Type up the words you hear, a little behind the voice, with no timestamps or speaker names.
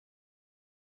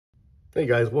Hey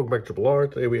guys, welcome back to R.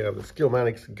 Today we have the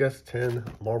Skillmatics Guest 10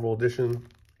 Marvel Edition,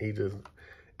 ages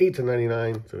 8 to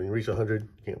 99. So when you reach 100, you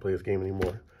can't play this game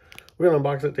anymore. We're going to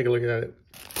unbox it, take a look at it.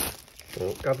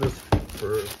 So got this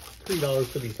for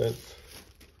 $3.50.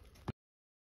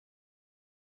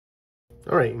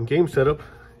 Alright, in game setup,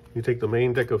 you take the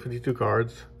main deck of 52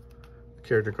 cards,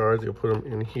 character cards, you'll put them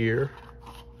in here.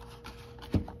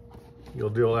 You'll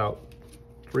deal out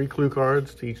 3 clue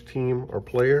cards to each team or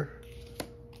player.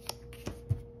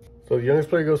 So the youngest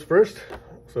player goes first.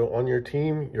 So on your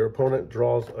team, your opponent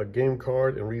draws a game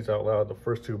card and reads out loud the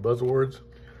first 2 buzzwords.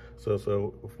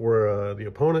 So for the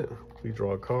opponent, we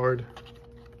draw a card.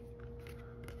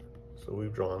 So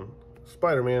we've drawn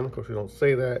Spider-Man. Of course, we don't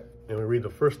say that. And we read the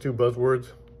first 2 buzzwords,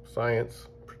 science,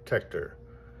 protector.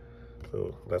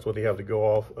 So that's what they have to go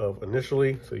off of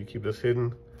initially. So you keep this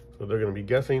hidden. So they're going to be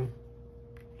guessing.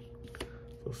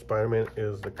 So Spider-Man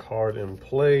is the card in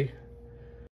play.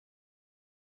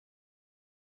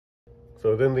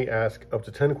 So then they ask up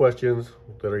to 10 questions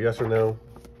that are yes or no.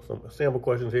 Some sample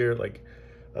questions here, like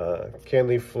can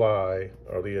they fly?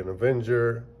 Are they an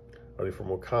Avenger? Are they from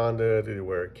Wakanda? Do they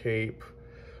wear a cape?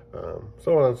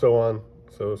 So on and so on.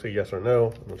 So say yes or no.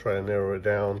 I'm gonna try to narrow it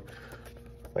down.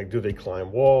 Like, do they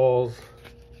climb walls?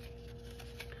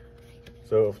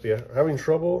 So if they're having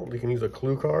trouble, they can use a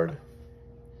clue card.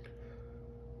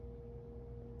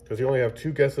 Because you only have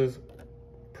 2 guesses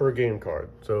per game card.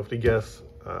 So if they guess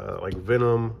like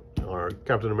Venom or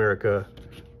Captain America,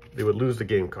 they would lose the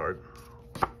game card.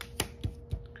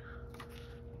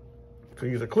 To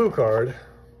use a clue card,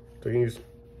 so you can use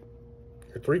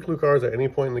your 3 clue cards at any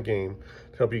point in the game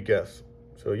to help you guess.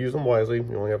 So use them wisely.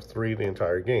 You only have 3 the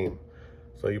entire game.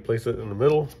 So you place it in the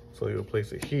middle. So you would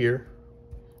place it here.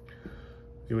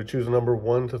 You would choose a number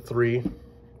 1 to 3,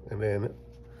 and then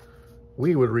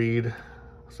we would read,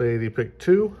 say they pick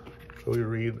 2, so we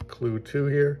read clue 2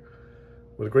 here.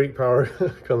 With great power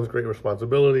comes great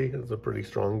responsibility. It's a pretty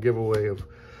strong giveaway of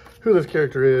who this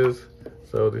character is.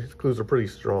 So these clues are pretty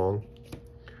strong.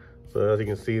 So as you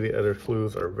can see, the other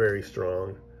clues are very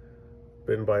strong.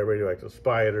 Bitten by a radioactive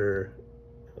spider,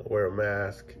 wear a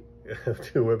mask, have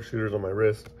 2 web shooters on my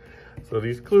wrist. So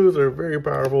these clues are very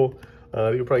powerful.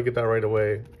 You'll probably get that right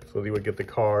away. So you would get the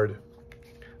card.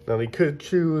 Now they could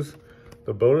choose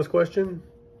the bonus question.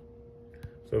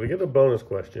 So we get the bonus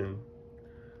question.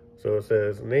 So it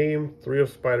says, name 3 of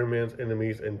Spider-Man's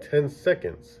enemies in 10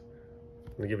 seconds.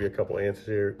 I'm gonna give you a couple answers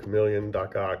here. Chameleon,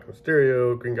 Doc Ock,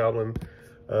 Mysterio, Green Goblin.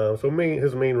 So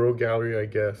his main rogue gallery, I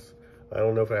guess. I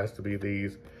don't know if it has to be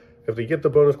these. If they get the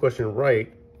bonus question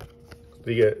right,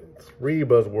 they get 3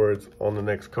 buzzwords on the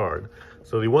next card.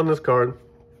 So they won this card.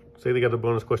 Say they got the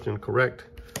bonus question correct.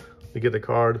 They get the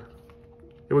card.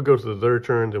 It would go to their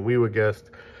turn, and we would guess.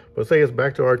 But say it's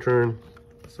back to our turn.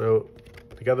 So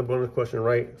they got the bonus question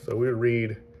right. So we would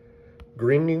read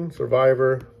Greening,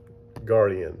 Survivor,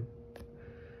 Guardian.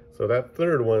 So that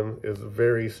 3rd one is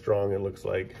very strong, it looks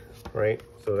like, right?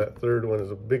 So that 3rd one is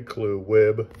a big clue.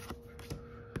 Web,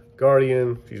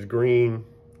 Guardian, she's green.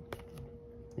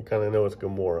 You kind of know it's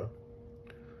Gamora.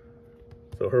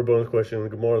 So her bonus question,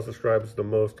 Gamora is described as the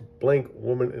most blank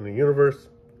woman in the universe.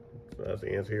 So that's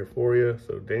the answer here for you.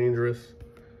 So dangerous.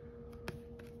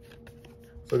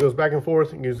 So it goes back and forth.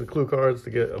 You can use the clue cards to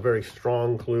get a very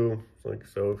strong clue.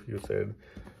 So if you said,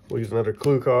 we'll use another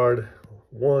clue card.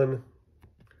 1,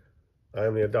 I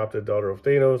am the adopted daughter of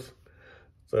Thanos.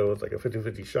 So it's like a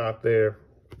 50-50 shot there.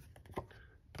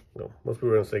 No, most people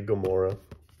are going to say Gamora.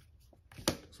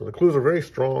 So the clues are very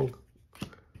strong.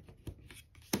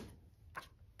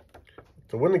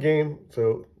 To win the game,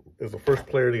 so is the first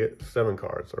player to get 7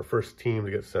 cards, or first team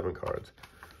to get 7 cards.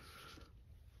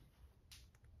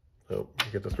 So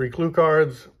you get the 3 clue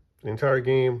cards the entire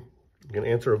game. You can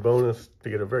answer a bonus to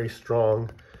get a very strong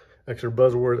extra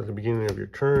buzzword at the beginning of your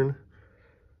turn.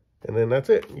 And then that's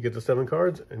it. You get the 7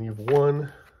 cards, and you've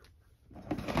won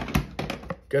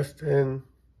Guest 10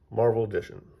 Marvel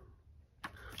Edition.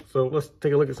 So let's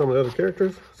take a look at some of the other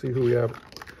characters, see who we have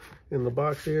in the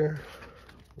box here.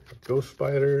 Ghost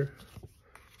Spider.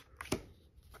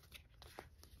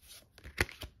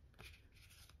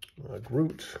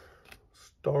 Groot.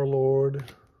 Star-Lord.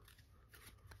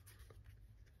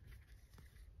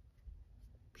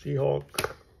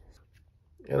 She-Hulk.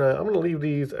 And I'm going to leave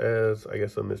these as, I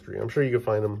guess, a mystery. I'm sure you can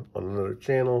find them on another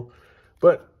channel.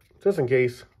 But just in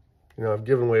case, you know, I've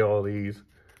given away all these.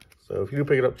 So if you do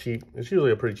pick it up cheap, it's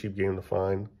usually a pretty cheap game to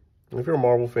find. And if you're a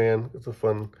Marvel fan, it's a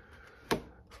fun,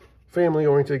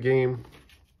 family-oriented game.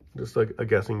 Just like a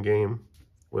guessing game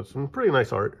with some pretty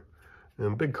nice art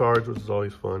and big cards, which is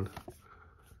always fun.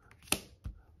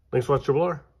 Thanks for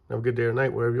watching. Have a good day or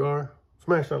night wherever you are.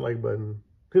 Smash that like button,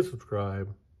 hit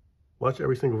subscribe, watch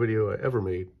every single video I ever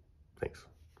made. Thanks.